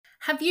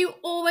Have you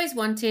always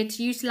wanted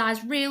to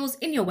utilize Reels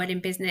in your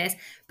wedding business,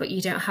 but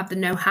you don't have the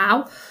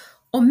know-how?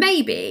 Or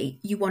maybe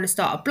you want to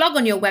start a blog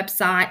on your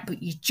website,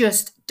 but you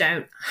just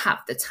don't have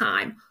the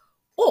time?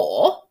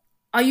 Or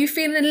are you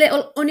feeling a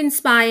little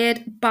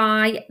uninspired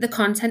by the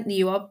content that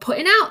you are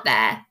putting out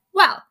there?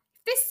 Well,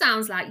 if this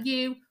sounds like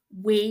you,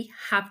 we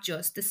have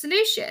just the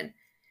solution.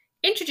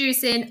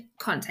 Introducing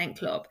Content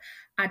Club,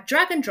 a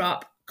drag and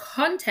drop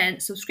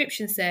content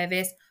subscription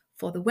service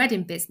for the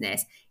wedding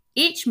business.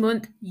 Each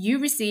month, you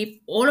receive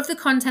all of the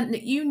content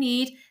that you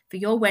need for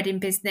your wedding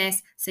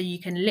business so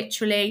you can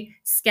literally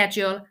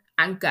schedule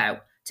and go.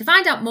 To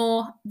find out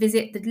more,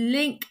 visit the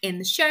link in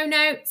the show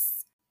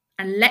notes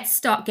and let's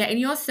start getting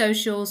your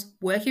socials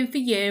working for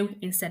you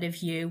instead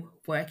of you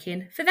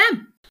working for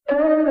them.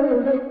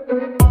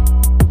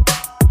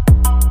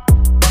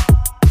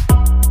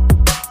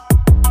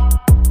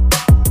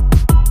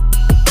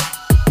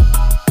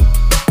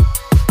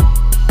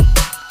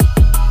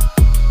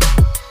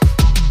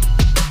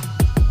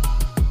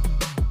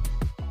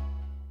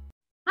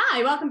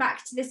 Hi, welcome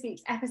back to this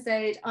week's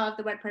episode of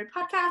the WedPro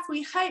podcast.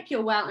 We hope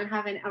you're well and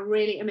having a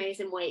really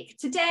amazing week.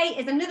 Today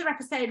is another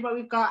episode where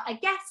we've got a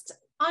guest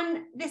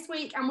on this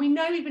week, and we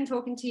know we've been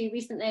talking to you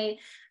recently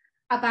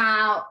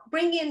about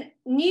bringing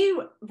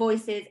new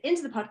voices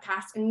into the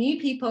podcast and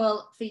new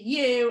people for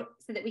you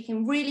so that we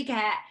can really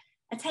get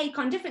a take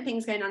on different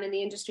things going on in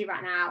the industry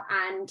right now.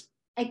 And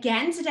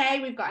again, today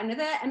we've got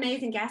another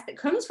amazing guest that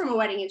comes from a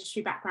wedding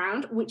industry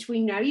background, which we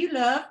know you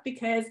love,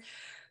 because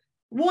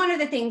one of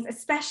the things,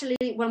 especially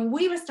when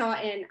we were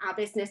starting our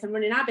business and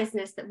running our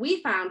business, that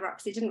we found,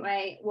 Roxy, didn't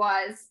we,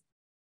 was,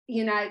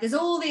 you know, there's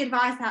all the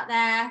advice out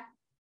there,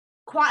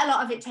 quite a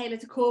lot of it tailored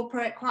to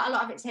corporate, quite a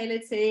lot of it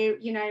tailored to,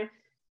 you know,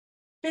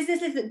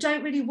 businesses that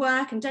don't really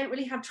work and don't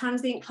really have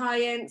transient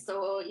clients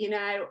or, you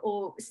know,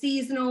 or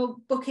seasonal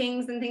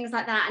bookings and things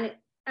like that.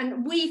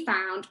 And we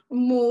found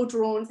more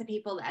drawn to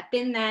people that have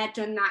been there,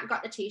 done that,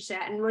 got the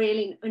t-shirt and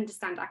really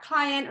understand our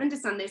client,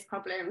 understand those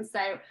problems.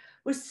 So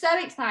we're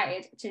so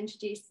excited to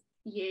introduce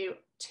you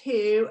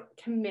to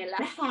Camilla.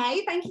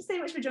 Hey, thank you so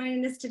much for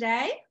joining us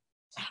today.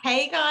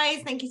 Hey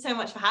guys, thank you so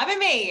much for having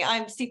me.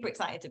 I'm super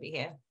excited to be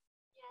here.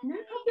 No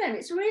problem.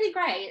 It's really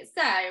great.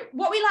 So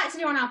what we like to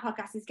do on our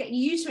podcast is get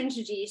you to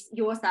introduce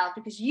yourself,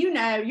 because you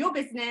know your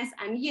business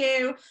and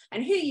you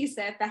and who you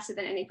serve better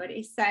than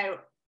anybody. So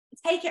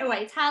take it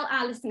away. Tell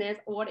our listeners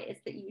what it is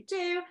that you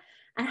do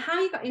and how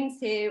you got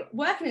into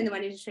working in the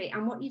wedding industry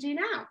and what you do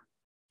now.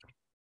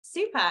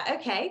 Super.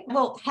 Okay.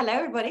 Well, hello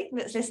everybody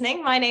that's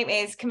listening. My name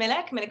is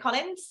Camilla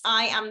Collins.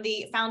 I am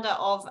the founder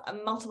of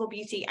multiple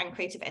beauty and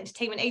creative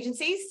entertainment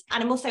agencies.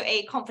 And I'm also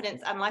a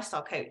confidence and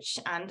lifestyle coach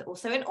and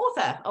also an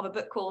author of a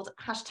book called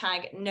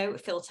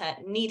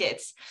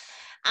 #NoFilterNeeded.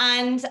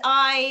 And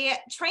I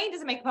trained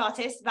as a makeup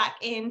artist back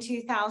in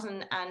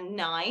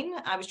 2009.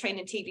 I was trained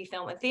in TV,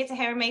 film and theatre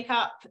hair and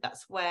makeup.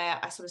 That's where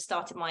I sort of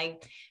started my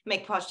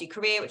makeup artistry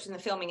career, which was in the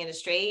filming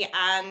industry.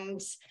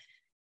 And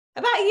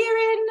about a year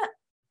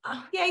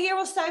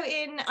or so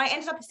in, I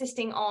ended up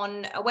assisting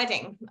on a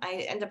wedding.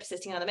 I ended up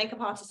assisting another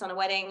makeup artist on a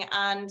wedding,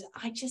 and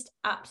I just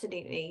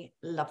absolutely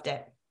loved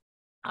it.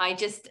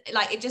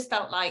 It just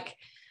felt like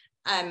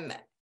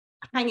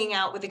hanging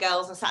out with the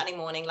girls on Saturday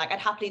morning. Like I'd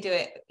happily do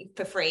it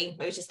for free.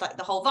 It was just like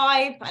the whole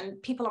vibe,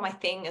 and people are my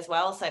thing as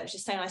well. So it was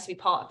just so nice to be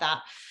part of that.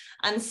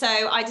 And so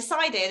I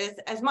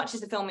decided, as much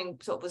as the filming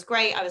sort of was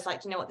great, I was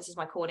like, you know what, this is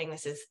my calling.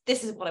 This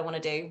is what I want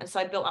to do. And so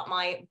I built up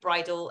my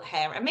bridal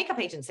hair and makeup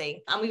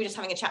agency. And we were just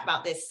having a chat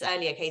about this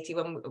earlier, Katie,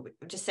 when we were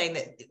just saying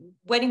that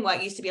wedding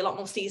work used to be a lot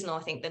more seasonal,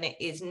 I think, than it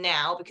is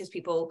now, because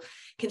people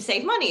can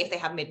save money if they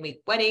have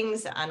midweek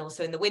weddings, and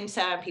also in the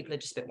winter, people are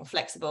just a bit more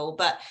flexible.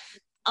 But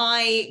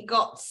I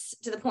got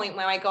to the point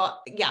where I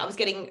was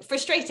getting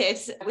frustrated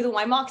with all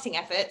my marketing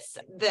efforts,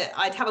 that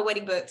I'd have a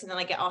wedding booked and then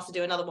I get asked to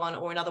do another one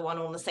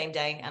all on the same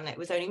day. And it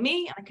was only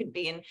me, and I couldn't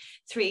be in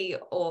 3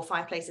 or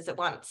 5 places at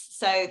once.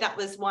 So that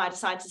was why I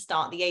decided to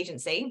start the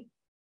agency.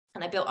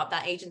 And I built up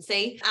that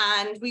agency,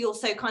 and we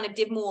also kind of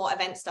did more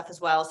event stuff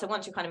as well. So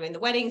once you're kind of in the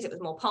weddings, it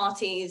was more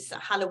parties.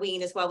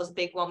 Halloween as well was a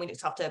big one. We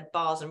looked after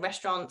bars and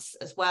restaurants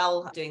as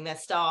well, doing their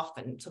staff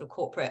and sort of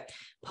corporate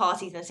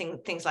parties and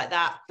things like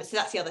that. So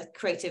that's the other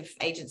creative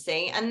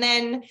agency. And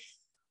then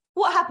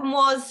what happened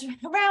was,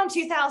 around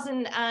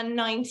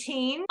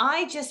 2019,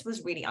 I just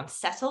was really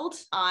unsettled.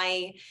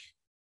 I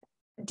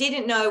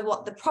didn't know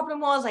what the problem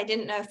was. I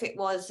didn't know if it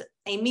was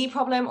a me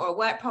problem or a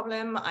work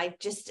problem. I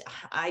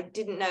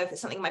didn't know if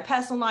it's something in my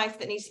personal life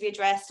that needs to be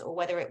addressed, or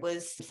whether it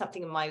was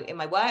something in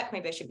my work.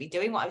 Maybe I shouldn't be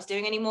doing what I was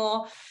doing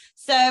anymore.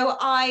 So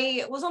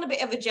I was on a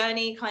bit of a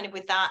journey kind of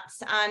with that.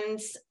 And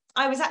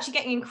I was actually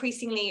getting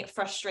increasingly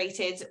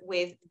frustrated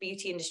with the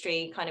beauty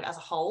industry kind of as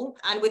a whole.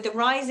 And with the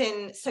rise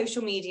in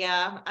social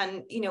media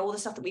and, you know, all the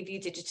stuff that we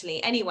view digitally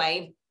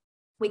anyway,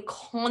 we're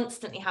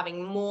constantly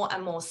having more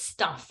and more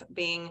stuff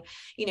being,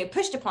 you know,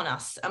 pushed upon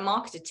us and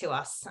marketed to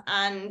us.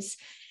 And,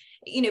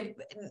 you know,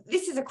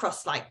 this is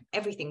across like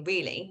everything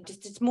really,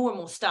 just it's more and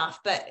more stuff.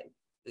 But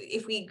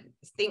if we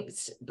think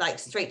like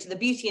straight to the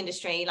beauty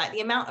industry, like the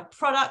amount of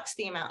products,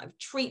 the amount of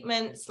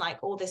treatments, like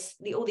all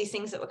these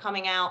things that were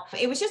coming out,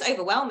 it was just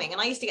overwhelming.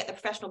 And I used to get the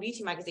Professional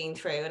Beauty magazine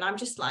through, and I'm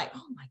just like,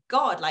 oh my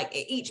God, like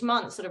each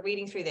month sort of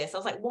reading through this, I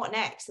was like, what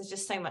next? There's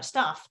just so much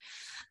stuff.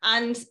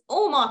 And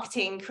all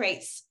marketing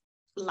creates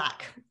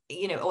lack,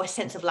 you know, or a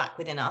sense of lack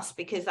within us,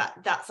 because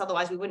that's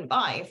otherwise we wouldn't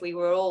buy. If we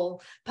were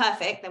all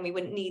perfect, then we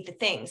wouldn't need the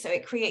thing. So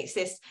it creates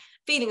this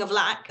feeling of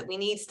lack. We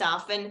need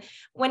stuff. And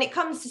when it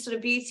comes to sort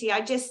of beauty,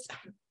 it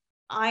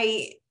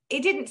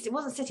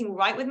wasn't sitting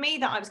right with me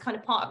that I was kind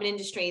of part of an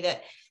industry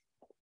that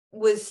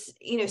was,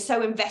 you know,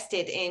 so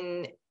invested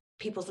in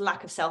people's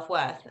lack of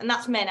self-worth, and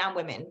that's men and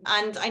women.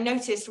 And I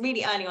noticed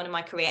really early on in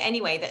my career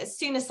anyway, that as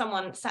soon as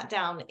someone sat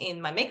down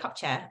in my makeup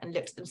chair and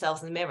looked at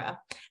themselves in the mirror,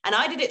 and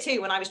I did it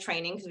too when I was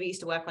training, because we used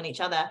to work on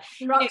each other.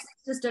 Roxy's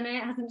just done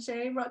it, hasn't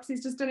she?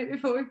 Roxy's just done it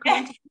before we've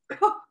come to the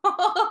call.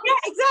 Yeah,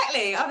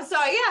 exactly.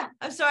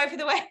 I'm sorry for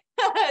the way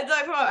for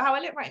how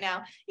I look right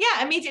now.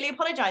 Yeah, immediately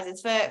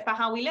apologizes for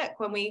how we look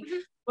when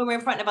we're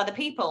in front of other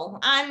people.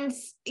 And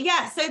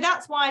yeah, so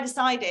that's why I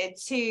decided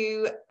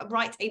to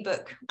write a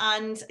book.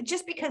 And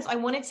just because I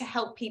wanted to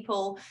help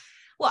people,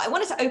 well, I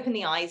wanted to open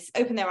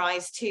their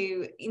eyes to,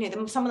 you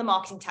know, some of the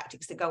marketing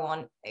tactics that go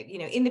on, you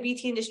know, in the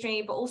beauty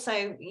industry, but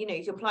also, you know,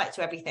 you can apply it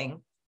to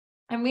everything.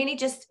 And really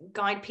just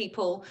guide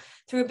people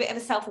through a bit of a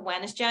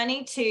self-awareness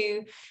journey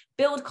to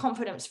build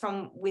confidence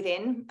from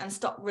within and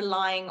stop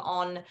relying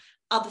on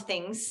other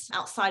things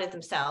outside of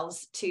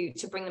themselves to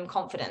bring them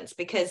confidence.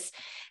 Because,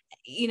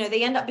 you know,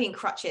 they end up being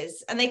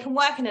crutches, and they can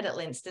work in a little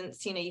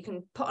instance. You know, you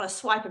can put on a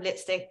swipe of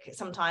lipstick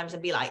sometimes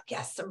and be like,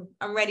 yes,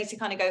 I'm ready to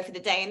kind of go for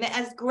the day. And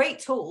as great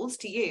tools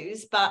to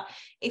use, but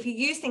if you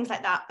use things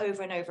like that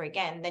over and over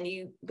again, then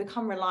you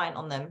become reliant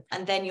on them,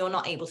 and then you're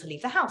not able to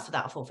leave the house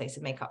without a full face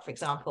of makeup, for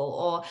example.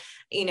 Or,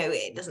 you know,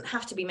 it doesn't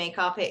have to be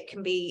makeup, it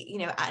can be, you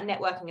know, at a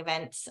networking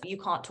event, you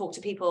can't talk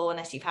to people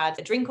unless you've had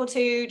a drink or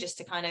two, just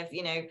to kind of,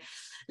 you know,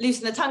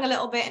 loosen the tongue a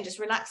little bit and just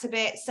relax a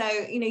bit. So,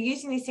 you know,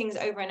 using these things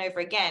over and over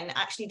again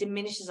actually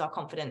diminishes our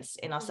confidence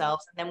in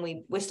ourselves. And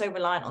then we're so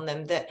reliant on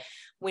them that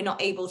we're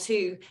not able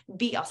to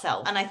be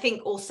ourselves. And I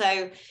think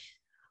also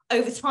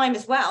over time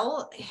as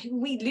well,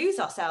 we lose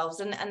ourselves.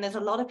 And there's a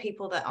lot of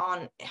people that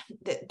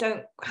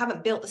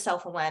haven't built the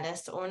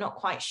self-awareness, or are not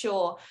quite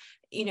sure,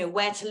 you know,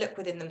 where to look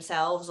within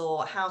themselves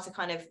or how to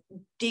kind of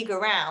dig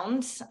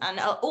around. And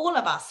all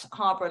of us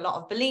harbor a lot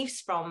of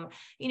beliefs from,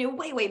 you know,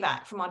 way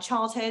back from our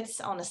childhoods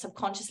on a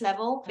subconscious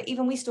level. But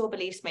even we store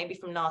beliefs maybe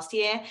from last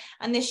year,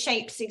 and this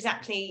shapes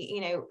exactly,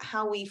 you know,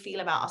 how we feel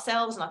about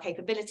ourselves and our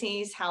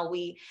capabilities, how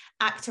we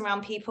act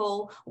around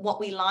people, what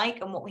we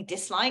like and what we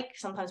dislike.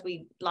 Sometimes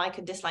we like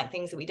and dislike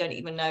things that we don't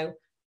even know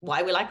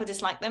why we like or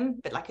dislike them,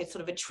 but like a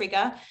sort of a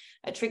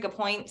trigger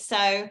point.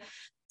 So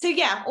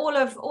yeah, all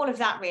of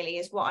that really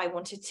is what I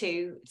wanted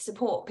to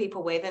support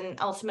people with, and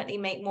ultimately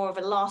make more of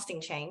a lasting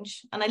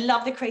change. And I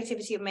love the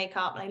creativity of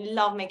makeup, and I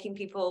love making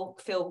people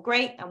feel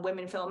great and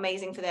women feel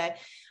amazing for their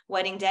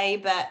wedding day.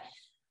 But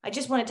I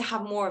just wanted to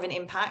have more of an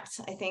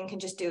impact, I think,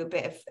 and just do a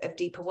bit of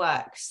deeper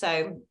work. So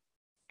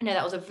I know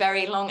that was a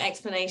very long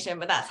explanation,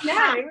 but that's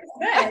how it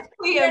was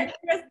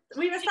good.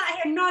 We were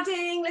sat here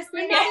nodding,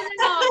 listening.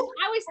 I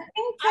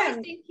was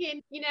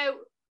thinking, you know,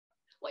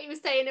 what you were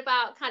saying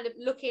about kind of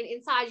looking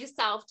inside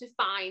yourself to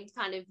find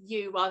kind of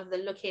you, rather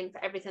than looking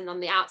for everything on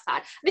the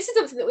outside. This is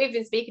something that we've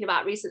been speaking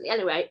about recently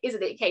anyway,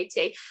 isn't it,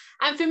 Katie?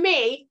 And for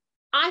me,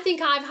 I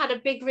think I've had a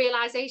big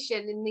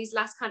realization in these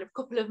last kind of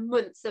couple of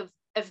months of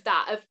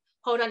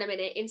hold on a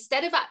minute,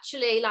 instead of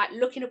actually like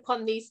looking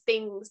upon these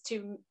things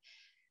to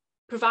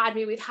provide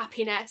me with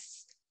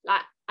happiness,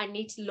 like I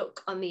need to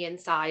look on the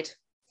inside.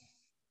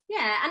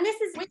 Yeah, and this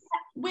is,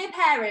 we're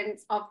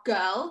parents of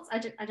girls. I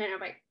don't know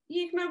about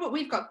you, remember, but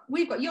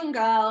we've got young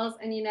girls,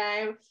 and you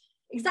know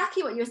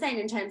exactly what you were saying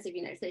in terms of,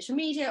 you know, social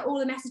media, all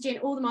the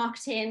messaging, all the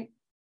marketing.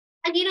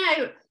 And you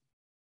know,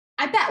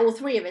 I bet all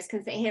three of us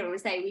can sit here and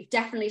say we've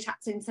definitely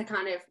tapped into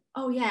kind of,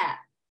 oh yeah,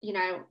 you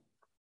know,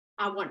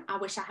 I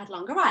wish I had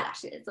longer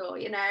eyelashes, or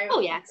you know,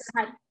 oh yes,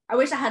 I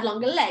wish I had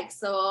longer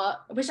legs, or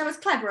I wish I was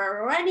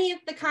cleverer, or any of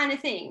the kind of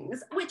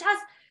things, which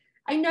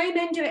I know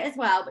men do it as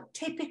well, but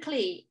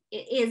typically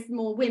it is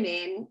more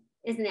women,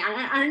 isn't it? And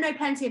I know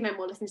plenty of men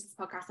will listen to this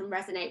podcast and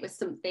resonate with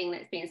something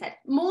that's being said.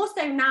 More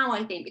so now,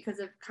 I think, because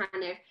of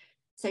kind of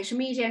social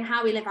media and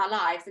how we live our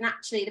lives, and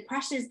actually the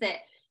pressures that,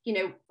 you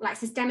know, like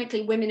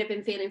systemically women have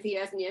been feeling for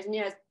years and years and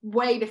years,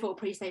 way before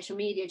pre-social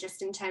media,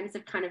 just in terms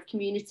of kind of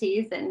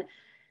communities and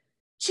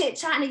chit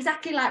chat, and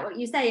exactly like what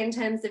you say in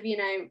terms of, you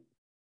know,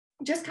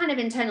 just kind of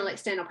internal,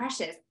 external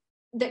pressures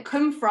that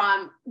come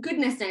from,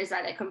 goodness knows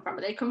where they come from,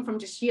 but they come from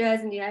just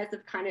years and years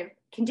of kind of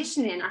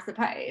conditioning, I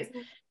suppose.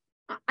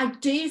 I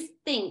do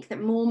think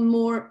that more and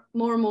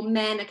more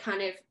men are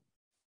kind of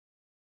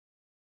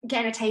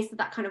getting a taste of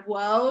that kind of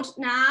world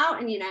now,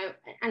 and you know,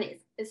 and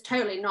it's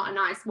totally not a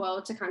nice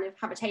world to kind of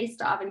have a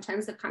taste of, in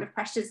terms of kind of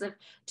pressures of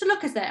to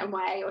look a certain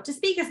way, or to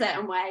speak a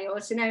certain way, or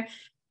to, you know,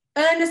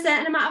 earn a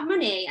certain amount of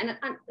money, and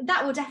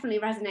that will definitely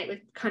resonate with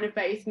kind of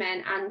both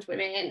men and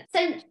women.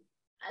 So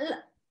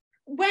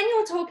when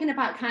you're talking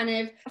about kind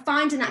of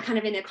finding that kind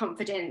of inner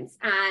confidence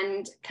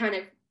and kind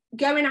of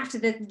going after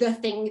the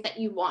thing that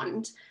you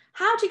want,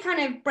 how do you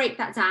kind of break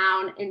that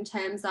down in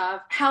terms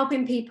of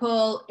helping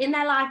people in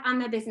their life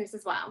and their business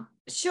as well?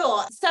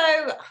 Sure.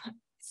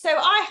 So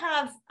I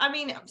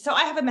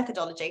have a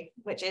methodology,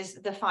 which is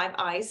the 5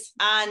 I's.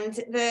 And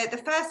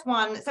the first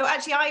one, so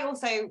actually I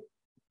also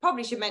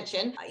probably should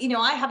mention,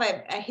 I have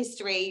a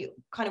history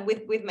kind of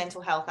with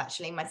mental health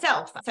actually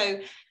myself. So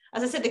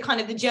as I said,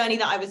 the journey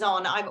that I was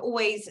on,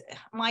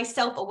 my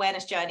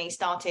self-awareness journey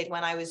started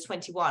when I was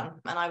 21,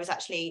 and I was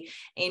actually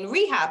in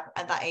rehab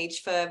at that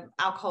age for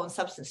alcohol and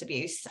substance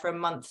abuse for a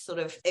month.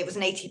 It was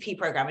an ATP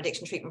program,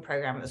 addiction treatment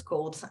program it was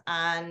called.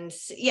 And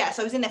yeah,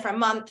 so I was in there for a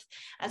month.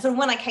 And so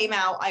when I came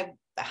out, I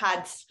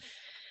had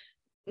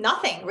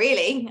nothing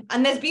really.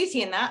 And there's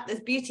beauty in that.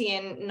 There's beauty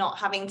in not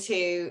having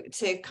to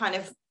kind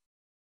of,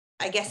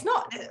 I guess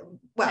not,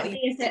 well,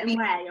 be a certain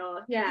way,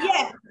 or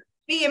yeah.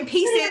 Be in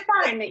pieces.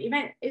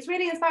 It's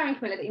really inspiring,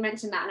 Camilla, that you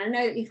mentioned that, and I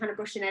know that you're kind of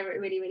brushing over it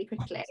really, really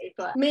quickly,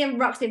 but me and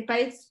Roxy have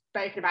both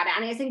spoken about it,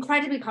 and it's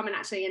incredibly common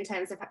actually in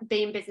terms of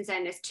being business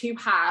owners to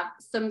have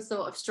some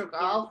sort of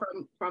struggle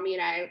from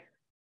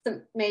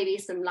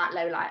some like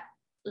low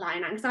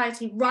lying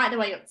anxiety right the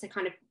way up to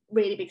kind of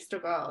really big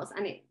struggles.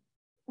 And it's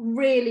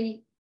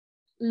really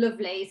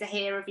lovely to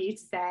hear of you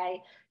to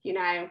say,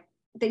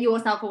 that your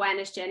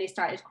self-awareness journey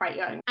started quite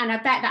young, and I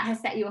bet that has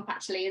set you up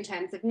actually in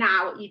terms of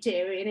now what you do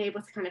and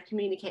able to kind of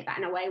communicate that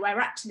in a way where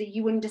actually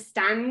you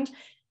understand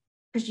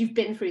because you've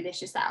been through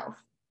this yourself.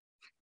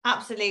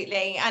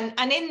 Absolutely. And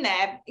in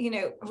there,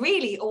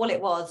 really all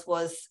it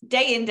was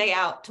day in, day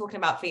out talking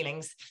about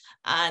feelings.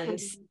 And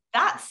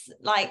that's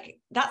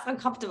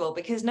uncomfortable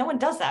because no one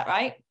does that,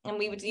 right? And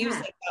we would use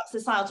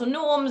societal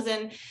norms,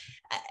 and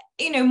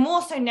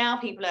more so now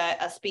people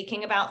are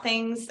speaking about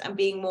things and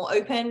being more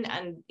open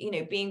and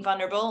being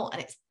vulnerable,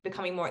 and it's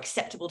becoming more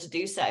acceptable to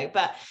do so.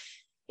 But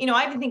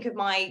I even think of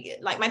my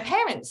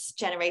parents'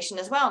 generation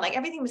as well. Like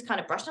everything was kind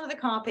of brushed under the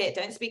carpet.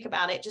 Don't speak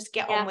about it. Just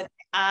get on with it.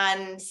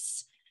 And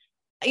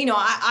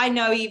I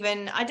know,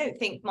 even I don't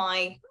think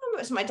my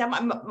dad,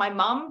 my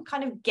mum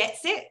kind of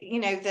gets it.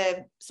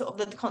 The sort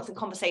of the constant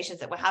conversations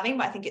that we're having.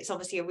 But I think it's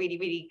obviously a really,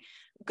 really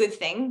good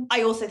thing.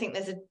 I also think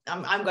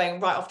I'm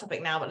going right off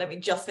topic now, but let me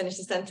just finish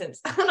the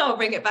sentence and I'll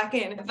bring it back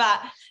in.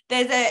 But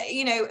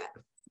there's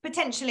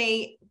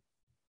potentially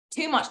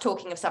too much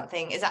talking of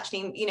something is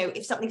actually,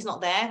 if something's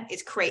not there,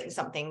 it's creating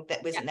something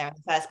that wasn't there in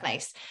the first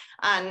place.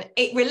 And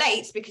it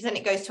relates because then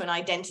it goes to an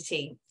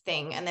identity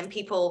thing, and then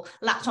people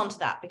latch onto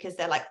that because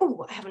they're like,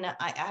 oh, I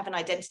have an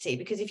identity.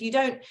 Because if you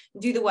don't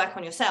do the work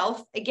on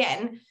yourself,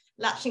 again,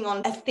 latching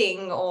on a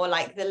thing or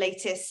like the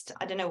latest,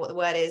 I don't know what the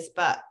word is,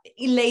 but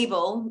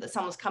label that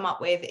someone's come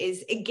up with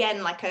is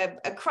again like a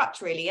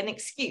crutch, really, an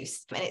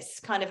excuse. And it's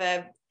kind of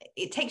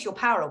it takes your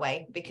power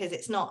away because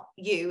it's not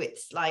you.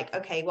 It's like,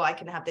 okay, well, I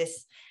can have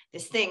this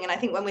thing. And I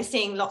think when we're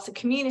seeing lots of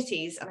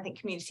communities, and I think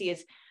community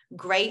is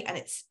great, and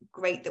it's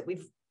great that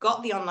we've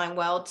got the online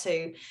world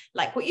to,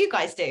 like what you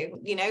guys do,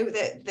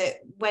 that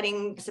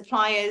wedding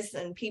suppliers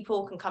and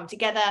people can come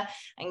together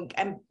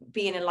and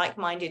be in a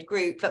like-minded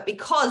group. But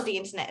because the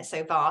internet is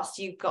so vast,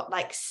 you've got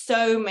like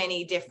so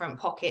many different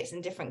pockets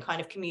and different kind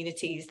of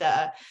communities that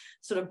are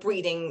sort of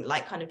breeding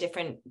like kind of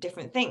different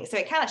things. So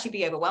it can actually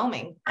be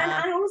overwhelming.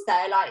 And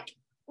also like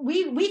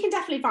we can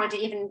definitely find it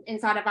even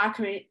inside of our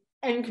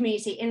own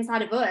community,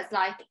 inside of us,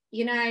 like,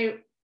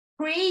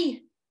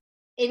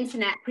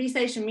 pre-internet,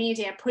 pre-social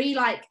media,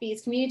 like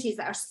these communities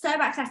that are so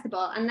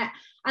accessible and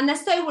they're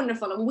so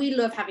wonderful, and we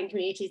love having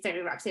communities, don't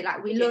we, Roxy?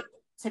 Like we love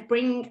to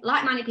bring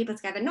like-minded people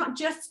together, not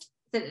just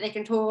so that they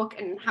can talk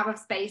and have a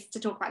space to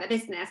talk about their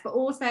business, but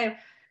also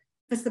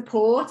for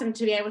support and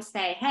to be able to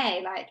say,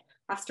 hey, like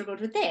I've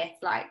struggled with this,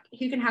 like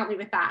who can help me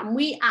with that? And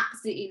we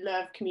absolutely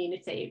love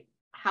community.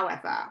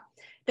 However,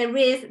 there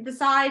is the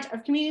side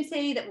of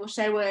community that will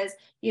show us,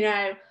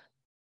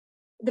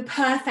 the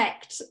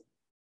perfect,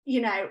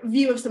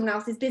 view of someone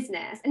else's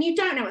business. And you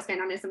don't know what's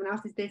going on in someone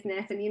else's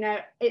business. And,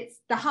 it's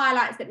the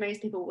highlights that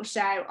most people will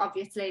show,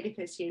 obviously,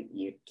 because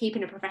you're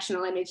keeping a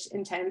professional image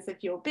in terms of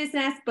your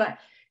business. But,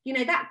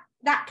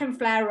 that can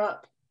flare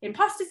up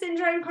imposter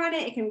syndrome,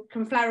 it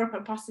can flare up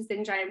imposter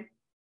syndrome.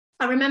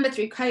 I remember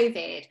through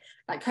COVID,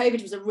 like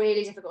COVID was a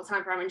really difficult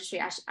time for our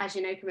industry, as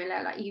you know,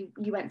 Camilla, like you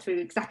went through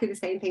exactly the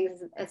same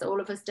things as all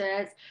of us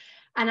did.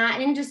 And our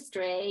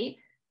industry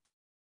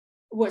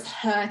was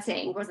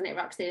hurting, wasn't it,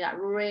 Roxy? Like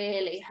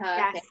really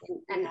hurting. Yes.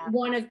 And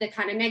one of the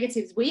kind of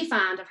negatives we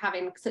found of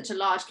having such a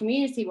large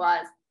community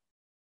was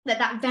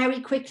that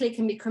very quickly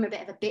can become a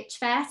bit of a bitch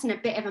fest and a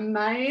bit of a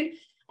moan.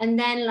 And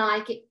then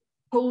like it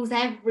pulls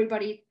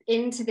everybody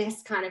into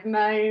this kind of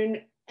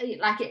moan.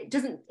 Like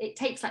it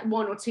takes like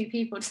one or two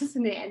people,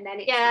 doesn't it? And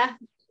then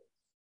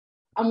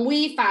and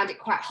we found it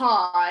quite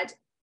hard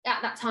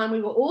at that time.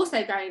 We were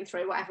also going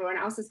through what everyone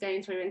else was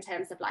going through in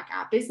terms of like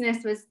our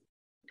business was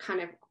kind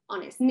of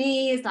on its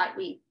knees. Like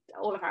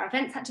all of our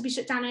events had to be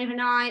shut down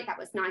overnight. That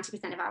was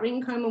 90% of our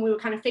income, and we were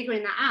kind of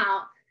figuring that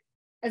out,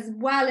 as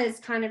well as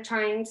kind of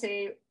trying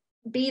to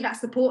be that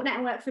support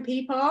network for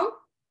people.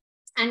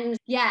 And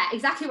yeah,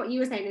 exactly what you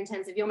were saying in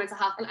terms of your mental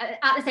health. And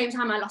at the same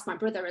time, I lost my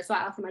brother as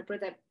well. So my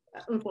brother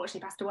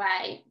unfortunately passed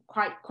away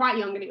quite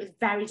young, and it was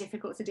very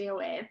difficult to deal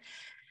with.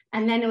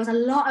 And then there was a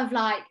lot of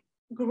like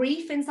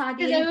grief inside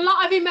the There's a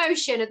lot of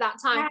emotion at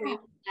that time.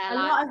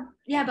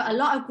 But a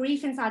lot of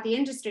grief inside the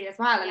industry as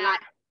well. And like,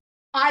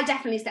 I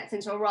definitely stepped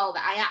into a role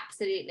that I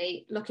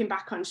absolutely, looking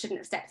back on, shouldn't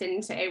have stepped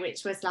into,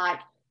 which was like,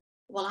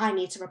 well, I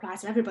need to reply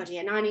to everybody,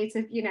 and I need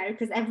to, you know,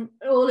 because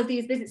all of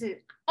these businesses,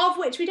 of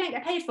which we don't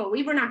get paid for,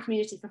 we run our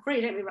community for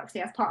free, don't we, Roxy,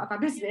 as part of our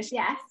business?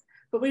 Yes,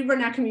 but we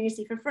run our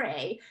community for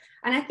free.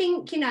 And I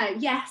think, you know,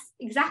 yes,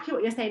 exactly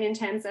what you're saying in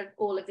terms of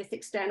all of this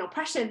external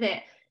pressure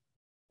that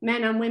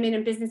men and women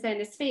and business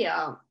owners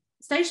feel.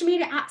 Social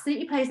media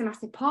absolutely plays a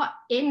massive part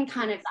in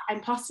kind of that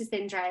imposter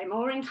syndrome,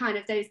 or in kind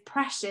of those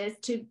pressures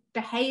to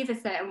behave a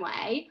certain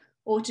way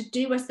or to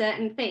do a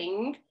certain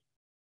thing,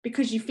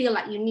 because you feel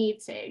like you need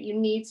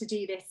to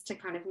do this to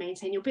kind of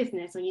maintain your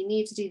business, or you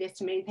need to do this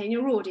to maintain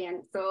your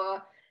audience,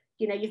 or,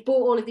 you know, you've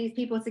brought all of these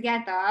people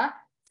together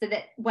so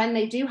that when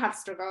they do have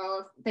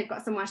struggles, they've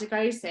got somewhere to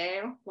go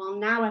to. Well,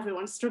 now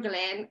everyone's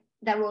struggling,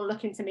 they're all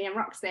looking to me and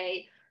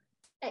Roxy.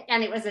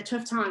 And it was a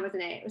tough time,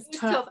 wasn't it? It was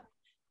tough.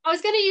 I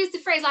was going to use the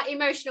phrase like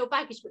emotional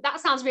baggage, but that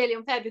sounds really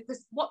unfair,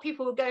 because what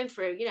people were going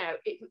through, you know,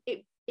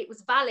 it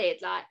was valid,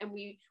 like, and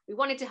we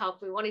wanted to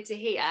help, we wanted to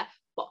hear.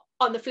 But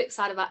on the flip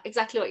side of that,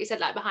 exactly what you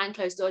said, like behind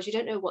closed doors, you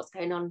don't know what's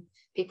going on in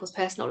people's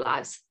personal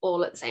lives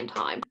all at the same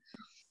time.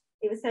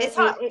 It was so, it's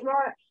hard.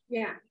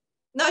 Yeah.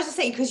 No, I was just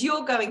saying, because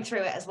you're going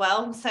through it as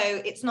well. So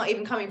it's not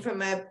even coming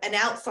from an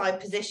outside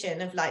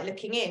position of like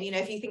looking in. You know,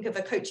 if you think of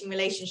a coaching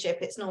relationship,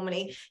 it's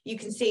normally you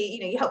can see, you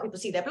know, you help people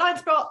see their blind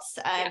spots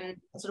and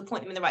sort of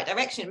point them in the right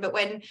direction. But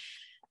when,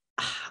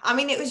 I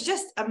mean, it was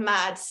a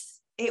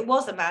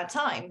mad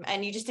time,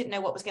 and you just didn't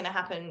know what was going to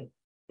happen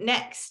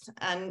next.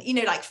 And, you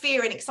know, like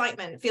fear and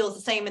excitement feels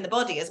the same in the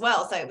body as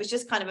well. So it was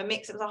just kind of a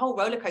mix. It was a whole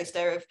roller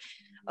coaster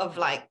of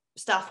like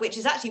stuff, which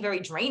is actually very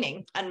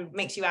draining and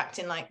makes you act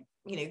in like,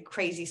 you know,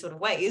 crazy sort of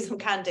ways, or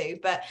can do.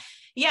 But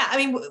yeah, I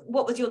mean,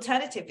 what was the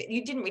alternative?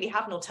 You didn't really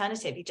have an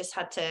alternative. You just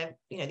had to,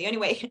 you know, the only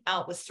way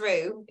out was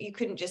through. You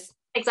couldn't just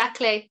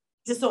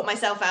to sort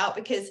myself out,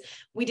 because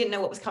we didn't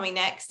know what was coming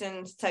next.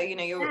 And so, you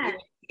know, you're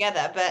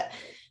together. But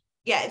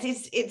yeah,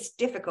 it's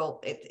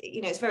difficult.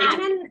 You know, it's very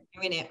difficult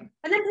in it.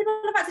 And then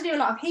people have had to do a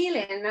lot of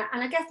healing,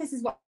 and I guess this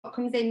is what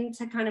comes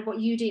into kind of what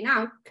you do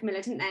now,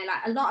 Camilla, didn't they?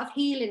 Like a lot of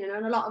healing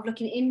and a lot of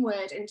looking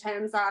inward in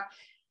terms of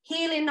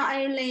healing, not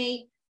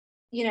only,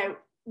 you know,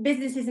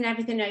 businesses and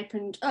everything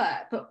opened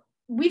up, but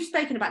we've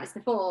spoken about this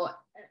before,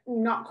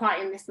 not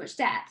quite in this much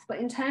depth, but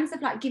in terms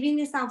of like giving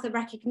yourself the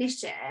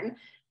recognition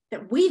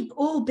that we've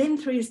all been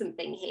through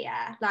something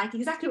here, like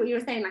exactly what you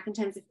were saying, like in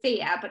terms of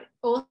fear, but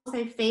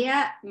also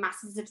fear,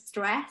 masses of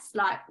stress,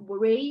 like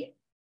worry,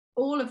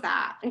 all of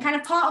that. And kind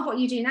of part of what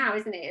you do now,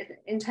 isn't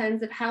it, in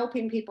terms of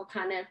helping people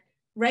kind of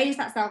raise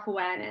that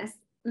self-awareness,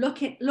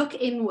 look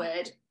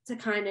inward to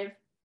kind of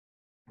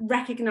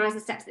recognize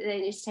the steps that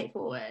they need to take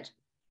forward.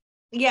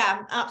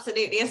 Yeah,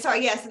 absolutely. And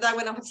sorry, so I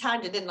went off a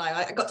tangent, didn't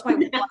I? I got to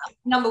my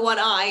number one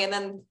eye, and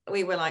then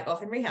we were like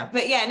off in rehab.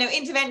 But yeah, no,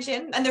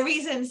 intervention. And the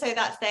reason, so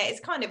that's there, it's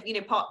kind of, you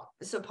know, part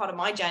of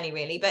my journey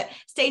really, but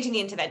staging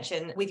the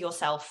intervention with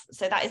yourself.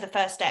 So that is the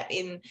first step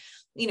in,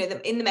 you know,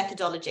 in the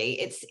methodology.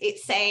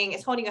 It's saying,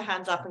 it's holding your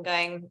hands up and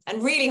going,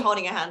 and really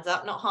holding your hands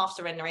up, not half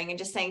surrendering, and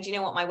just saying, do you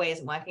know what, my way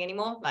isn't working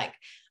anymore? Like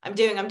I'm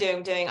doing,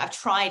 I've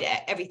tried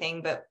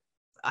everything, but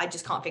I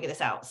just can't figure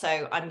this out.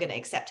 So I'm going to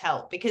accept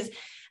help. Because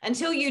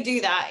until you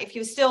do that, if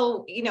you're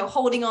still, you know,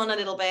 holding on a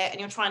little bit and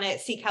you're trying to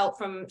seek help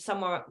from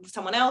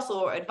someone else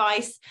or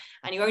advice,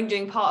 and you're only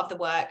doing part of the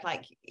work,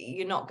 like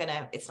it's not going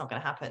to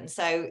happen.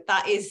 So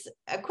that is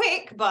a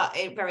quick, but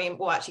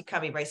actually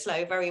can be very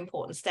slow, very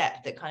important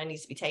step that kind of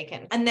needs to be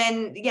taken. And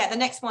then, the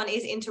next one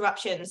is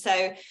interruption.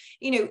 So,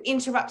 you know,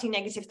 interrupting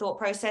negative thought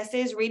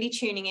processes, really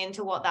tuning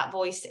into what that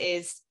voice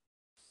is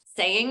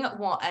saying,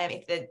 what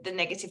if the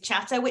negative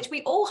chatter, which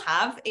we all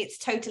have, it's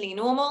totally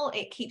normal.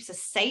 It keeps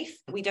us safe.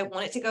 We don't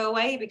want it to go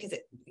away, because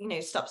it, you know,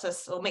 stops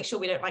us, or make sure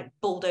we don't like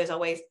bulldoze our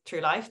way through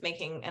life,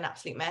 making an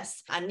absolute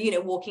mess and, you know,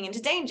 walking into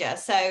danger.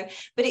 So,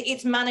 but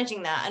it's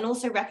managing that, and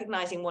also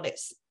recognizing what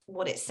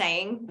it's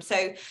saying.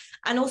 So,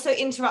 and also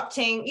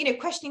interrupting, you know,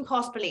 questioning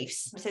past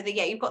beliefs. So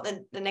that, you've got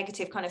the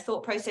negative kind of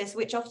thought process,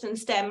 which often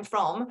stem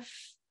from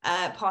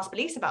past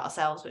beliefs about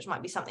ourselves, which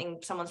might be something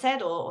someone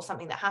said or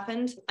something that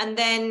happened. And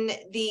then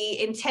the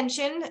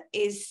intention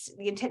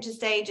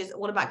stage is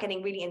all about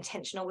getting really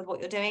intentional with what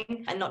you're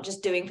doing, and not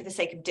just doing for the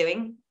sake of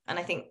doing. And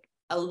I think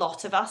a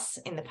lot of us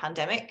in the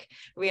pandemic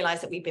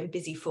realized that we've been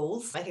busy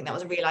fools. I think that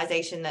was a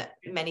realization that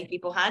many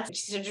people had,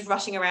 just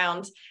rushing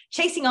around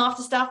chasing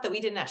after stuff that we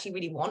didn't actually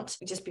really want,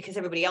 just because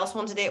everybody else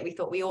wanted it. We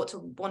thought we ought to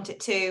want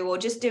it too, or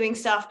just doing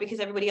stuff because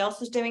everybody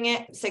else was doing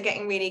it. So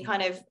getting really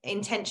kind of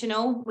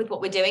intentional with what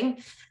we're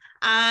doing.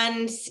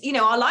 And, you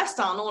know, our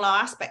lifestyle and all our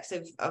aspects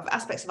of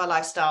our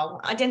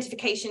lifestyle.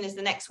 Identification is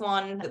the next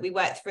one that we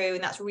work through,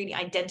 and that's really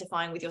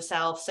identifying with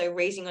yourself. So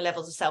raising your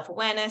levels of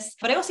self-awareness.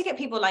 But I also get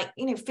people like,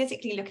 you know,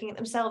 physically looking at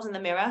themselves in the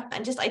mirror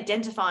and just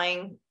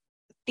identifying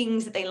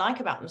things that they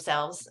like about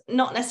themselves,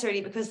 not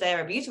necessarily because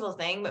they're a beautiful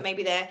thing, but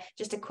maybe they're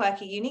just a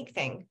quirky, unique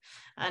thing.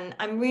 And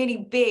I'm really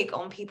big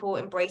on people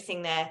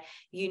embracing their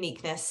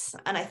uniqueness.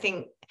 And I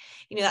think,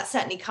 that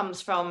certainly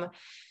comes from,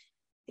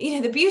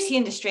 the beauty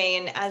industry,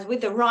 and as with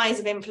the rise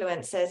of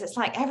influencers, it's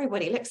like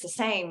everybody looks the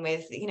same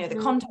with, the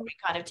contouring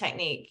kind of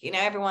technique.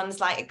 Everyone's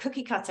like a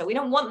cookie cutter. We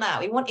don't want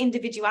that. We want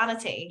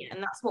individuality, and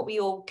that's what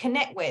we all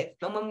connect with.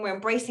 And when we're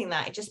embracing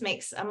that, it just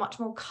makes a much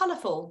more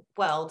colorful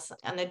world,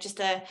 and they're just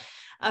a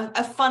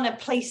funner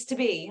place to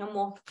be, and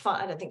more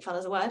fun. I don't think fun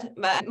is a word,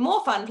 but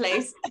more fun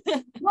place.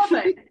 More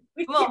fun.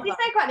 We spoke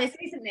about this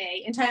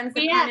recently in terms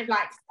of kind of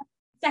like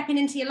stepping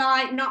into your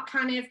light, not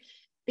kind of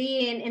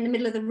being in the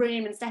middle of the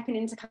room, and stepping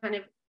into kind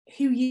of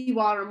who you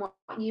are and what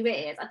you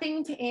is. I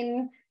think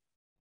in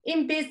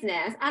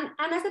business, and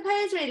I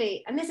suppose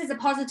really, and this is a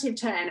positive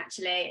turn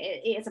actually,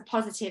 it is a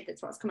positive,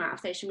 that's what's come out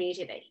of social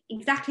media, that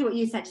exactly what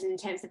you said is in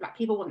terms of like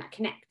people want that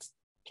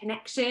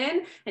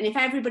connection, and if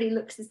everybody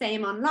looks the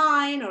same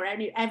online, or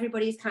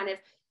everybody's kind of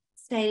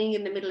staying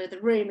in the middle of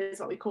the room, is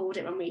what we called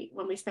it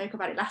when we spoke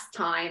about it last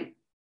time,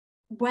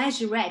 where's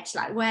your edge?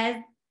 Like,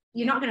 where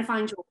you're not going to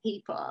find your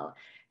people.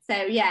 So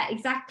yeah,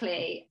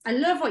 exactly. I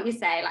love what you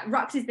say. Like,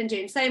 Roxy's been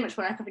doing so much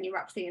work, haven't you,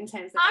 Roxy, in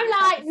terms of... I'm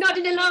like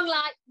nodding along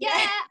like, yeah,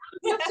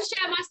 I'd love to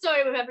share my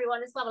story with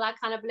everyone as well,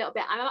 like kind of a little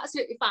bit. I'm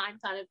absolutely fine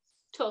kind of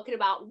talking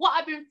about what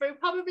I've been through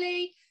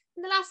probably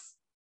in the last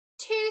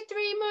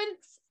 2-3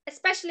 months,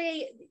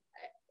 especially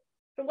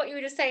from what you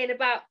were just saying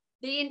about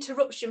the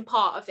interruption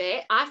part of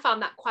it. I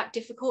found that quite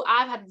difficult.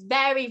 I've had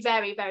very,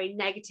 very, very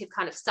negative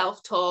kind of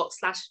self-talk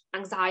 /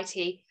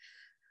 anxiety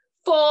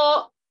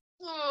for...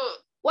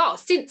 well,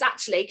 since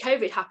actually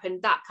COVID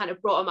happened, that kind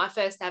of brought on my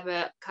first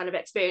ever kind of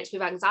experience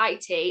with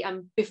anxiety.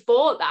 And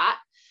before that,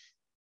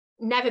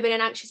 never been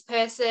an anxious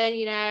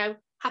person,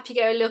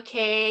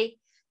 happy-go-lucky,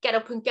 get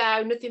up and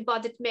go, nothing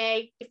bothered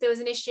me. If there was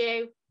an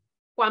issue,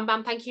 wham,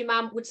 bam, thank you,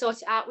 ma'am, would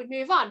sort it out, we'd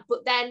move on.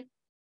 But then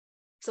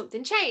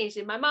something changed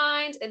in my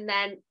mind, and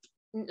then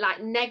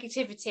like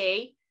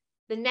negativity,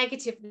 the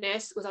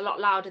negativeness was a lot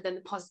louder than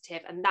the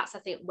positive. And that's, I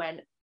think,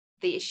 when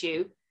the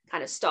issue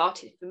kind of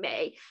started for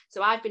me.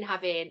 So I've been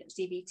having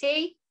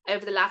CBT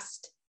over the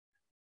last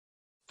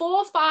 4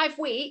 or 5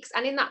 weeks,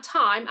 and in that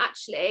time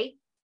actually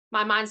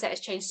my mindset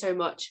has changed so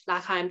much.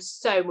 Like, I am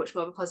so much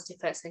more of a positive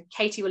person.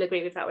 Katie will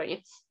agree with that, won't you?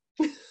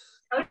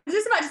 I was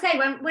just about to say,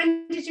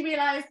 when did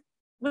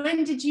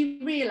you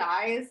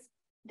realize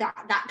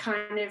that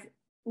kind of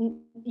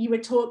you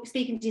were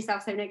speaking to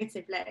yourself so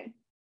negatively?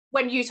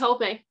 When you told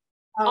me.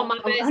 On my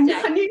birthday.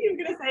 I knew you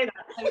were going to say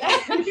that.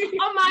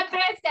 On my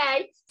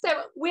birthday. So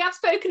we have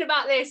spoken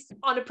about this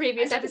on a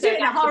previous episode.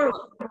 In a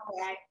horrible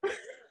way. No,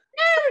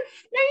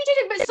 you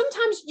didn't. But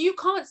sometimes you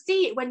can't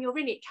see it when you're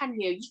in it, can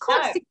you? You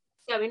can't see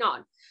what's going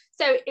on.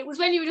 So it was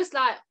when you were just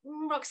like,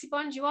 Roxy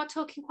Bond, you are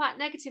talking quite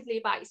negatively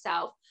about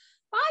yourself.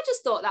 But I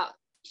just thought that,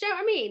 you know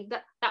what I mean?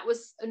 That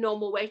was a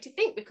normal way to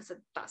think, because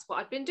that's what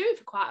I'd been doing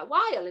for quite a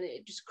while, and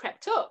it just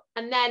crept up.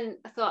 And then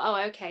I thought,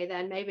 oh, okay,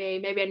 then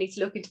maybe I need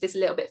to look into this a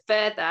little bit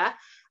further.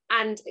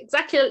 And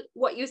exactly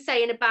what you're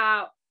saying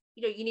about,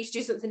 you need to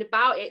do something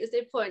about it. There's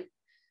no point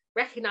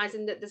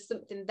recognizing that there's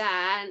something there,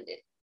 and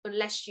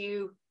unless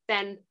you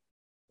then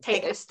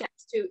take those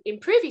steps to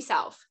improve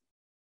yourself.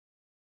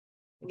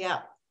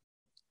 Yeah,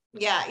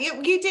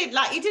 you did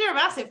a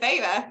massive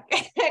favor.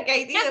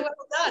 Okay, well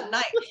done.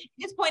 Like,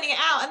 just pointing it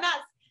out. And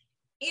that's,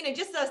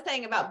 just as I was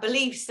saying about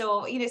beliefs,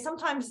 or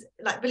sometimes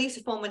like beliefs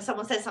are formed when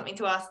someone says something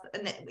to us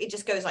and it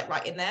just goes like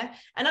right in there,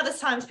 and other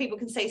times people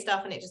can say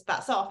stuff and it just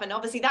bats off. And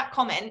obviously that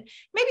comment,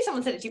 maybe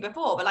someone said it to you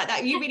before, but like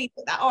that, you really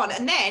put that on,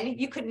 and then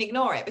you couldn't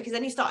ignore it, because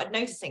then you started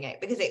noticing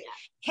it, because it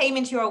came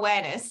into your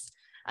awareness.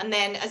 And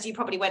then as you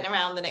probably went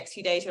around the next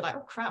few days, you're like,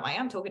 oh crap, I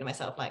am talking to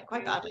myself like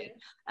quite badly.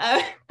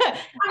 I'm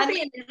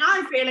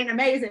feeling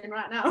amazing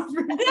right now.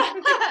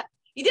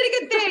 You did a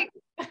good thing.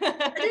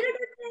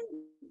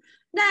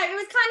 No, it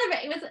was kind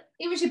of,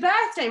 it was your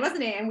birthday,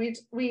 wasn't it? And we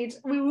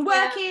were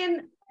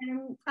working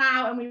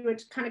out, and we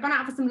would kind of gone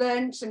out for some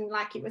lunch, and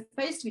like, it was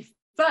supposed to be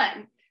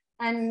fun,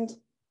 and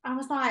I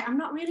was like, I'm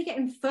not really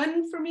getting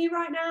fun from you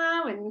right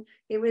now. And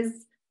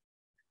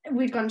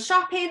we'd gone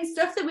shopping,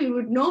 stuff that we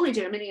would normally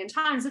do a million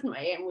times, wouldn't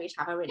we? And we'd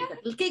have a really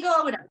good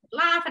giggle, we'd have a good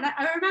laugh, and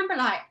I remember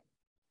like,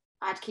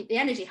 I'd keep the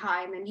energy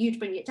high, and then you'd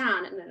bring it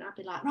down, and then I'd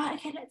be like, right,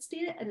 okay, let's do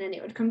it, and then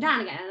it would come down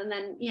again, and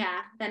then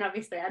then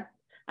obviously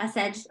I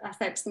said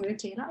something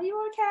to you like, are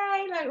you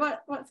okay?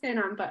 Like, what's going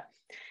on? But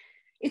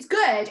it's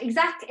good,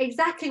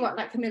 exactly what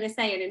like Camilla's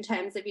saying, in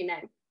terms of,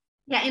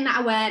 getting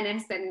that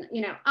awareness. And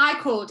I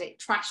called it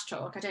trash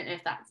talk. I don't know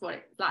if that's what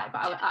it's like,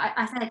 but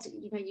I said,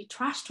 you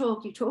trash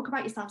talk, you talk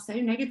about yourself so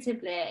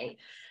negatively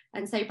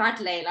and so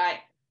badly,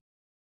 like,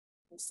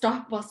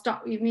 stop,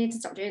 you need to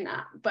stop doing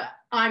that. But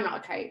I'm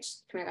not a coach,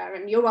 Camilla,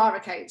 and you are a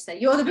coach, so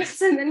you're the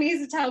person that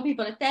needs to tell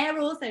people if they're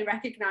also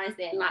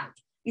recognizing like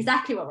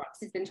exactly what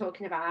Roxy's been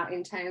talking about,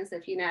 in terms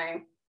of,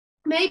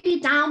 maybe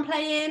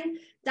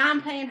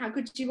downplaying how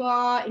good you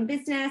are in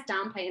business,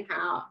 downplaying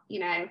how,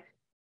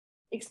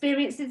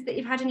 experiences that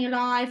you've had in your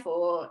life,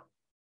 or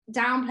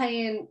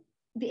downplaying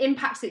the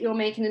impact that you're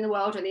making in the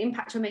world or the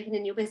impact you're making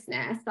in your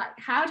business, like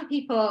how do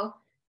people,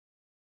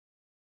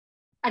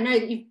 I know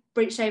that you've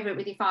breached over it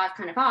with your 5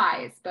 kind of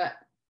eyes, but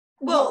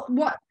what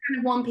kind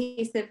of one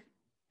piece of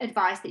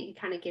advice that you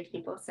kind of give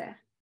people to?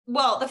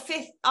 Well, the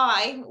 5th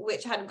eye,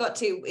 which I hadn't got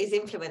to, is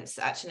influence,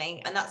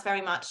 actually. And that's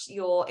very much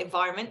your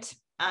environment.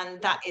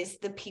 And that is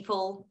the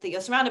people that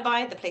you're surrounded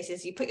by, the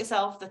places you put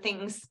yourself, the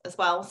things as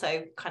well.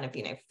 So kind of,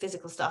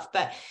 physical stuff.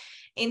 But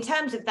in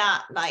terms of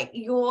that, like,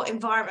 your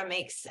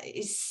environment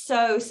is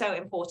so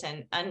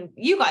important. And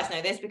you guys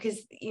know this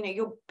because,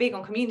 you're big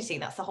on community.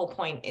 That's the whole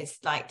point, is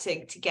like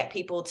to get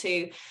people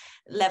to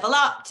level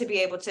up, to be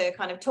able to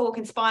kind of talk,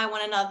 inspire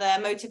one another,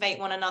 motivate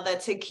one another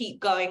to keep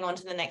going on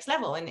to the next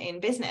level in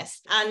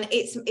business. And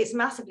it's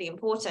massively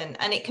important.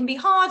 And it can be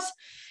hard,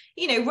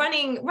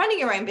 running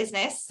your own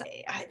business.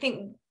 I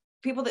think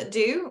people that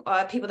do,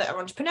 people that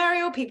are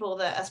entrepreneurial, people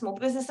that are small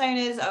business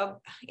owners are,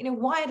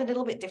 wired a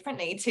little bit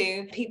differently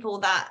to people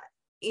that,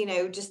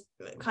 just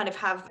kind of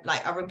have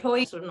like our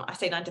employees. Sort of, I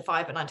say 9 to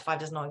 5, but 9 to 5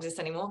 does not exist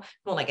anymore.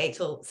 More like 8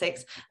 till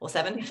 6 or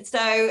 7. So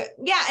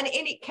yeah, and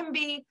it can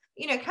be,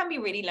 it can be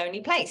a really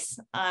lonely place.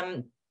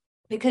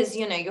 Because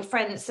your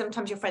friends,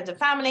 sometimes your friends and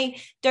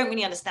family don't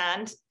really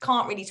understand,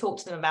 can't really talk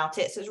to them about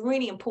it. So it's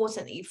really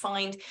important that you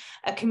find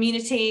a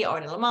community or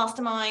a little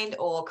mastermind,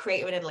 or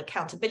create a little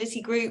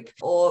accountability group,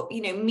 or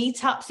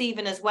meetups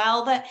even as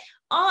well, that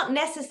aren't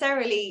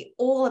necessarily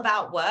all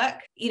about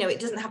work. It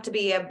doesn't have to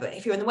be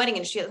if you're in the wedding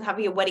industry, it doesn't have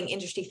to be a wedding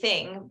industry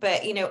thing,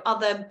 but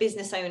other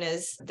business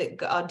owners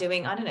that are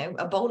doing, I don't know,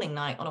 a bowling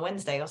night on a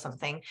Wednesday or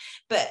something,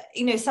 but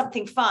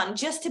something fun,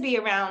 just to be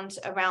around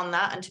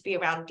that, and to be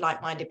around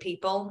like-minded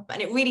people.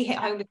 And it really hit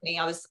home with me.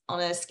 I was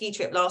on a ski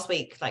trip last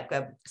week, like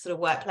a sort of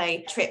work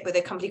play trip with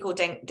a company called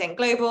Dent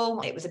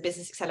Global. It was a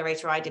business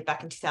accelerator I did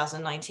back in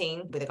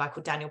 2019 with a guy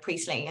called Daniel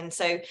Priestley. And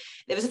so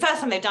it was the first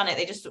time they've done it.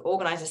 They just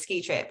organized a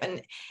ski trip,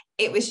 and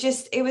it was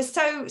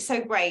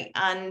so great.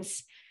 And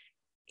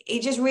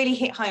it just really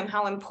hit home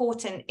how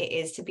important it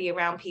is to be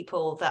around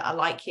people that are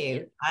like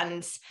you.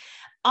 And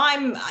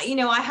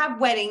I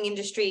have wedding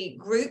industry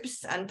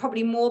groups, and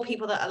probably more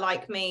people that are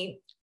like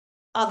me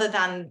other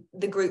than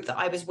the group that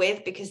I was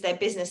with, because their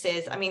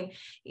businesses, I mean,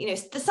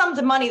 the sums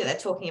of money that they're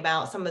talking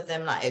about, some of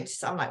them, like,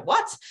 I'm like,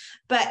 what?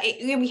 But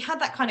we had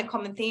that kind of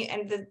common theme,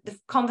 and the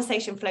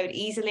conversation flowed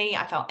easily.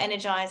 I felt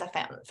energized.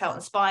 I felt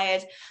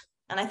inspired.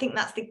 And I think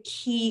that's the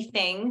key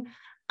thing.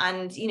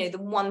 And, the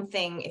one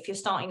thing, if you're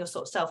starting your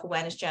sort of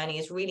self-awareness journey,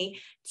 is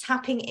really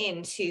tapping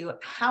into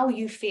how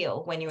you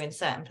feel when you're in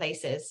certain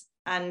places.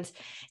 And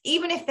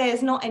even if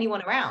there's not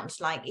anyone around,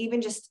 like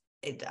even just,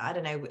 I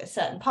don't know, a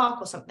certain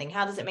park or something,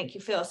 how does it make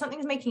you feel? If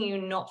something's making you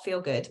not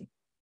feel good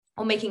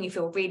or making you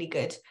feel really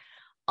good,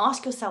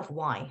 ask yourself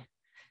why.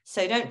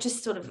 So don't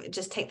just sort of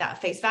just take that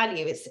at face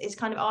value. It's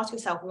kind of ask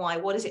yourself why.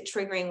 What is it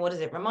triggering? What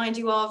does it remind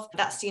you of?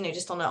 That's,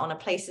 just on a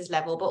places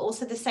level, but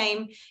also the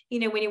same,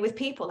 when you're with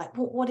people, like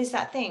what is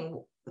that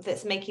thing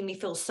that's making me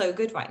feel so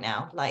good right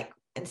now? Like,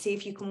 and see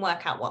if you can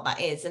work out what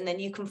that is. And then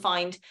you can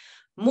find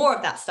more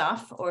of that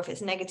stuff, or if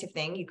it's a negative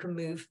thing, you can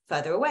move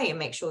further away and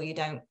make sure you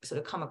don't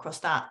sort of come across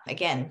that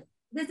again.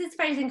 There's this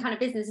phrase in kind of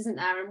business, isn't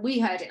there? And we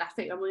heard it last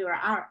week when we were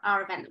at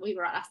our event that we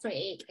were at last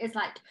week. It's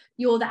like,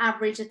 you're the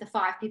average of the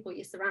 5 people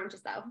you surround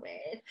yourself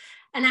with.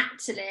 And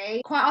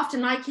actually, quite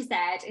often, like you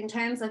said, in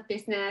terms of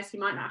business,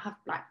 you might not have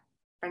like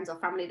friends or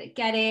family that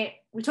get it.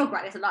 We talk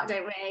about this a lot,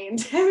 don't we? In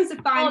terms of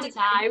all the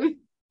time,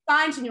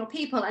 finding your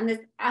people. And there's,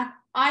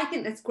 I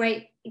think that's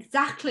great.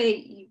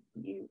 Exactly,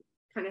 you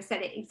kind of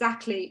said it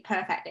exactly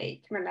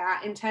perfectly, Camilla,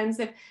 in terms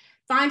of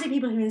finding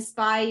people who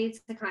inspire you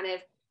to kind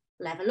of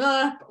level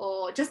up,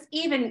 or just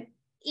even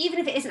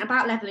if it isn't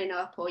about leveling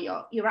up, or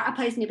you're at a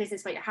place in your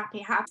business where you're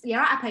happy, you're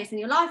at a place in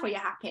your life where you're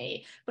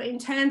happy, but in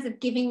terms of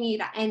giving you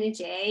that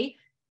energy,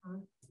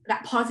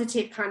 that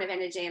positive kind of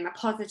energy and the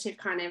positive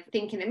kind of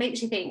thinking that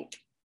makes you think,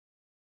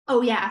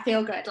 oh yeah, I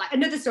feel good. Like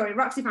another story,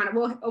 Roxy found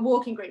a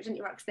walking group, didn't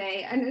you,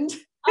 Roxy? And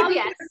oh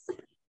yes.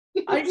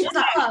 I was just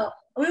like, well,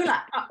 we were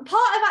like, part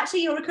of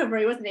actually your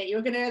recovery, wasn't it? You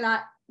were gonna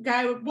like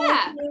go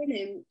walking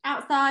and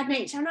outside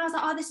nature, and I was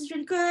like, oh, this is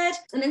really good.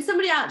 And then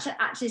somebody else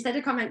actually said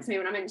a comment to me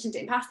when I mentioned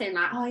it in passing,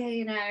 like, oh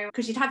yeah,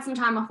 because you'd had some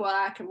time off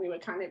work, and we were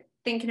kind of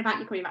thinking about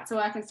you coming back to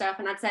work and stuff,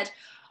 and I'd said,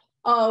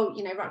 oh,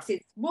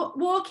 Roxy's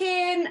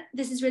walking,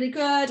 this is really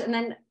good. And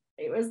then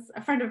it was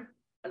a friend of,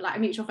 like, a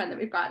mutual friend that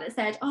we've got, that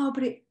said, oh,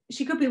 but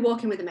she could be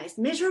walking with the most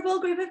miserable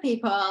group of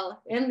people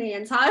in the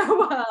entire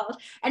world.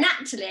 And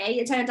actually,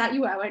 it turned out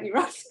you were, weren't you,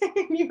 Roxy?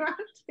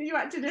 you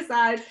had to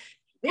decide.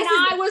 And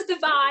I was the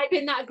vibe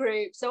in that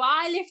group, so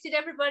I lifted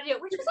everybody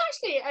up, which was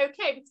actually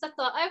okay, because I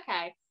thought,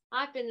 okay,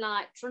 I've been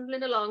like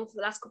trundling along for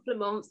the last couple of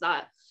months,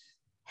 like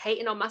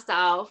hating on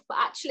myself, but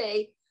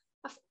actually,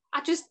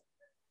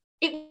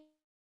 it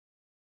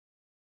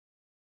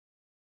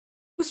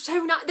was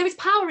so nice. There is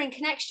power in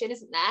connection,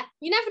 isn't there?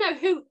 You never know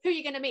who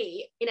you're going to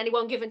meet in any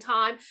one given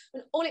time,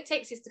 and all it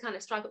takes is to kind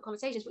of strike up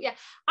conversations. But yeah,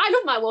 I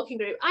love my walking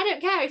group. I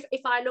don't care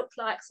if I look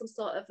like some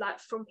sort of like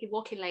frumpy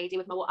walking lady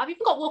with my I've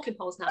even got walking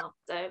poles now,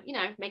 so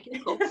making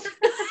them cool.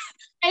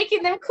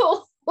 Making them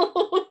cool.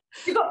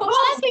 You've got But what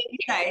I balls, think you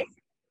say.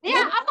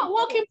 yeah, I've got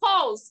walking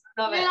poles.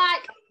 Love They're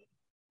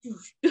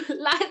it.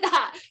 like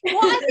that.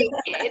 What I think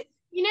is,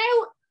 you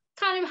know,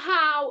 kind of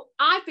how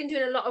I've been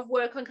doing a lot of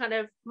work on kind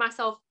of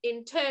myself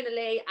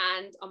internally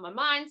and on my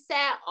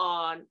mindset,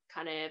 on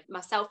kind of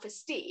my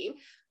self-esteem.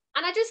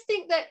 And I just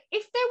think that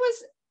if there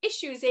was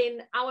issues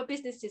in our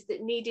businesses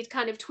that needed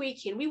kind of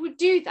tweaking, we would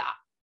do that.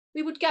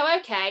 We would go,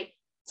 okay,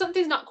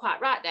 something's not quite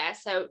right there,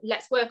 so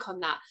let's work on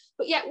that.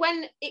 But yet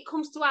when it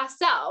comes to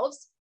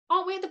ourselves,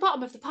 aren't we at the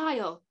bottom of the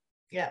pile?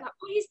 Yeah. Like,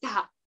 what is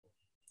that?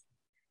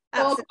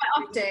 Absolutely. Or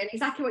quite often,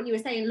 exactly what you were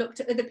saying,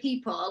 looked at other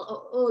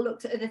people or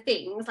looked at other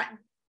things, like,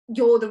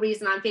 you're the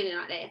reason I'm feeling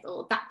like this,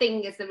 or that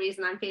thing is the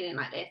reason I'm feeling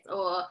like this,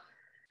 or,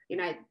 you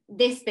know,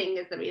 this thing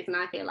is the reason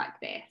I feel like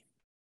this.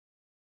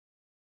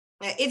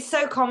 It's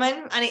so common,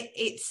 and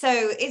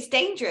it's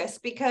dangerous,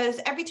 because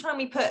every time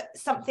we put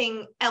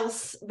something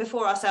else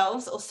before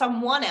ourselves or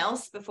someone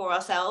else before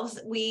ourselves,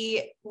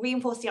 we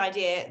reinforce the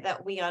idea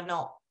that we are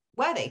not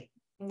worthy.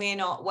 We're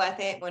not worth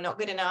it. We're not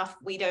good enough.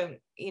 We don't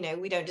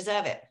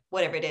deserve it,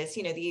 whatever it is,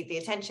 the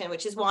attention,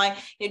 which is why,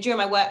 during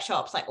my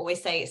workshops, I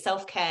always say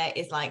self-care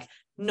is like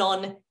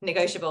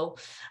non-negotiable,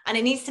 and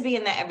it needs to be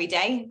in there every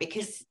day,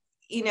 because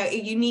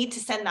you need to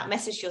send that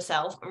message to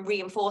yourself and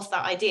reinforce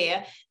that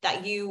idea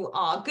that you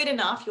are good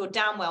enough, you're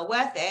damn well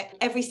worth it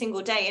every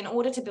single day, in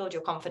order to build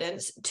your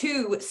confidence,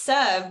 to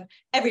serve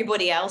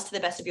everybody else to the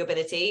best of your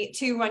ability,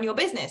 to run your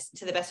business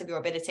to the best of your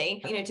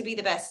ability, to be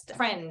the best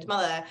friend,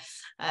 mother,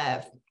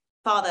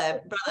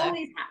 father, brother.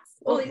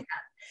 All these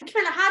hats.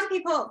 Camilla, how do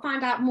people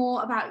find out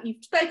more about,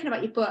 you've spoken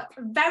about your book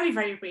very,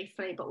 very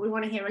briefly, but we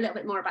want to hear a little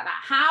bit more about that.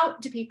 How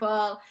do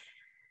people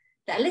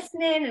that are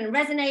listening and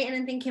resonating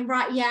and thinking,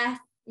 right, yes,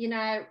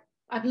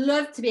 I'd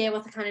love to be able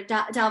to kind of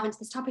delve into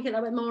this topic a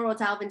little bit more, or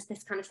delve into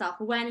this kind of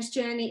self-awareness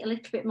journey a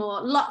little bit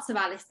more. Lots of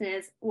our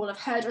listeners will have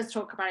heard us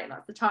talk about it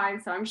lots of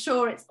times, so I'm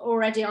sure it's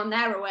already on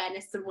their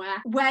awareness somewhere.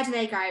 Where do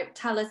they go?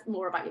 Tell us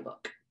more about your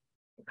book.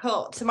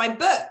 Cool. So my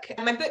book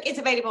is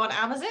available on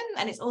Amazon,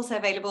 and it's also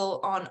available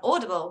on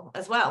Audible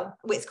as well.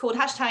 It's called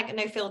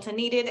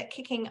 #NoFilterNeeded,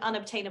 Kicking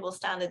Unobtainable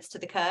Standards to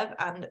the Curb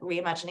and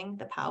Reimagining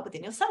the Power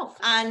Within Yourself.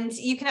 And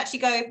you can actually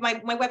go my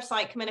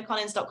website,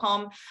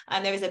 CamillaCollins.com,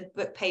 and there is a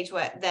book page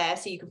there,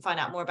 so you can find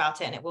out more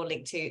about it, and it will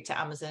link to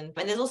Amazon.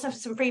 And there's also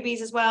some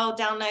freebies as well,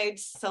 downloads,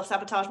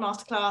 self-sabotage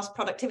masterclass,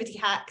 productivity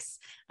hacks,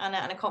 and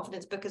a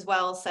confidence book as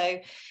well. So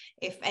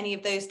if any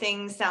of those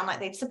things sound like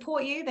they'd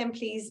support you, then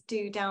please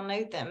do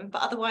download them.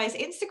 But otherwise,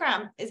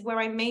 Instagram is where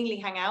I mainly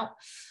hang out.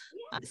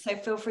 So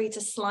feel free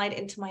to slide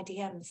into my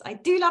DMs. I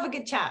do love a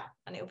good chat,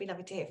 and it would be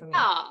lovely to hear from you.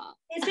 Oh,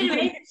 it's been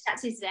amazing to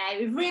chat to you today.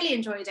 We've really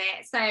enjoyed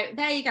it. So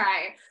there you go.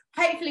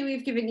 Hopefully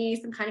we've given you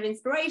some kind of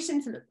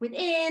inspiration to look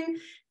within,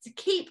 to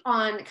keep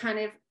on kind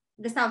of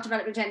the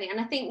self-development journey. And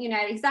I think,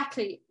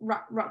 exactly,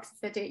 Rox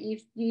said it,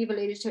 you've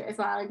alluded to it as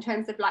well, in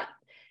terms of like,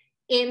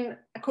 in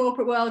a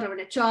corporate world or in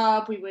a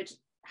job, we would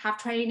have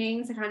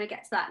training to kind of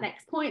get to that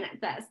next point at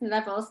certain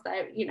levels. So,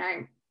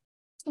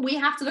 we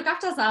have to look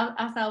after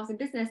ourselves in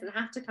business, and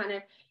have to kind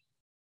of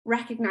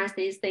recognize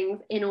these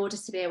things in order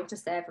to be able to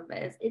serve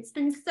others. It's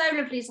been so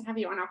lovely to have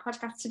you on our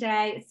podcast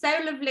today. It's so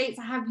lovely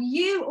to have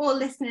you all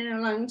listening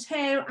along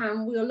too,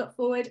 and we'll look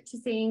forward to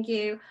seeing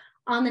you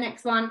on the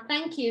next one.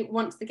 Thank you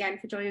once again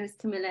for joining us,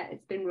 Camilla.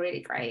 It's been really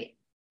great.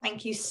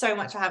 Thank you so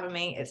much for having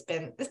me. It's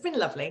been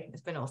lovely.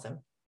 It's been awesome.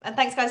 And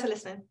thanks guys for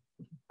listening.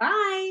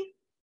 Bye.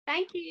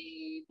 Thank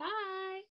you. Bye.